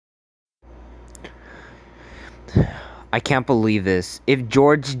I can't believe this. If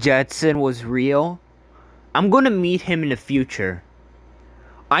George Jetson was real, I'm gonna meet him in the future.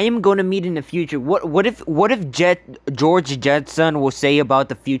 I am gonna meet in the future. What if George Jetson will say about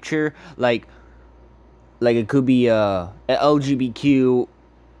the future? Like it could be LGBTQ.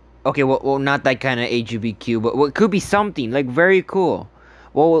 Okay, well not that kind of LGBTQ, but what could be something like very cool.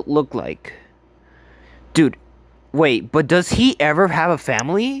 What will it look like? Dude, wait, but does he ever have a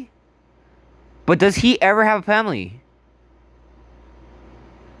family? But does he ever have a family?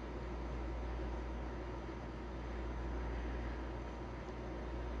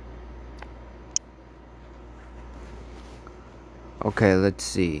 Okay, let's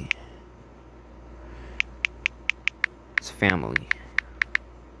see. It's family.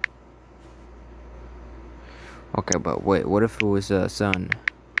 Okay, but wait, what if it was a son?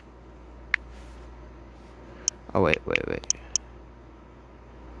 Oh, wait.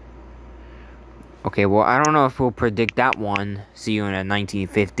 Okay, well, I don't know if we'll predict that one. See you in the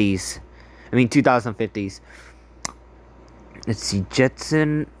 1950s. I mean, 2050s. Let's see.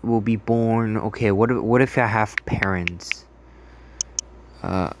 Jetson will be born. Okay, what if I have parents?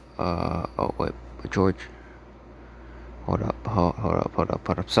 Oh, wait. George. Hold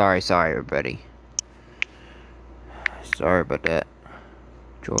up. Sorry, everybody. Sorry about that.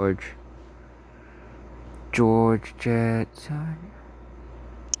 George Jetson.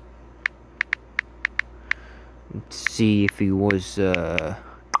 Let's see if he was,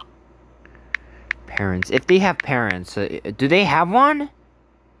 parents. If they have parents, do they have one?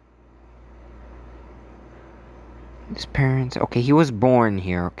 His parents. Okay, he was born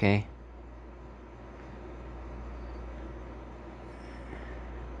here, okay?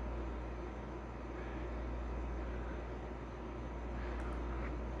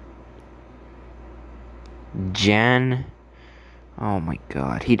 Jen. Oh my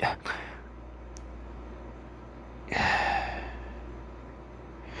god,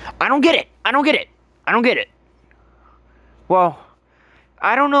 I don't get it. Well,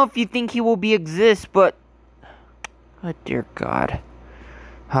 I don't know if you think he will be exist, but oh dear god.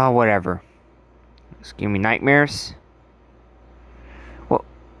 Oh, whatever. It's giving me nightmares. Well,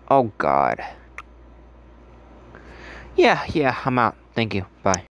 oh god. Yeah, I'm out. Thank you. Bye.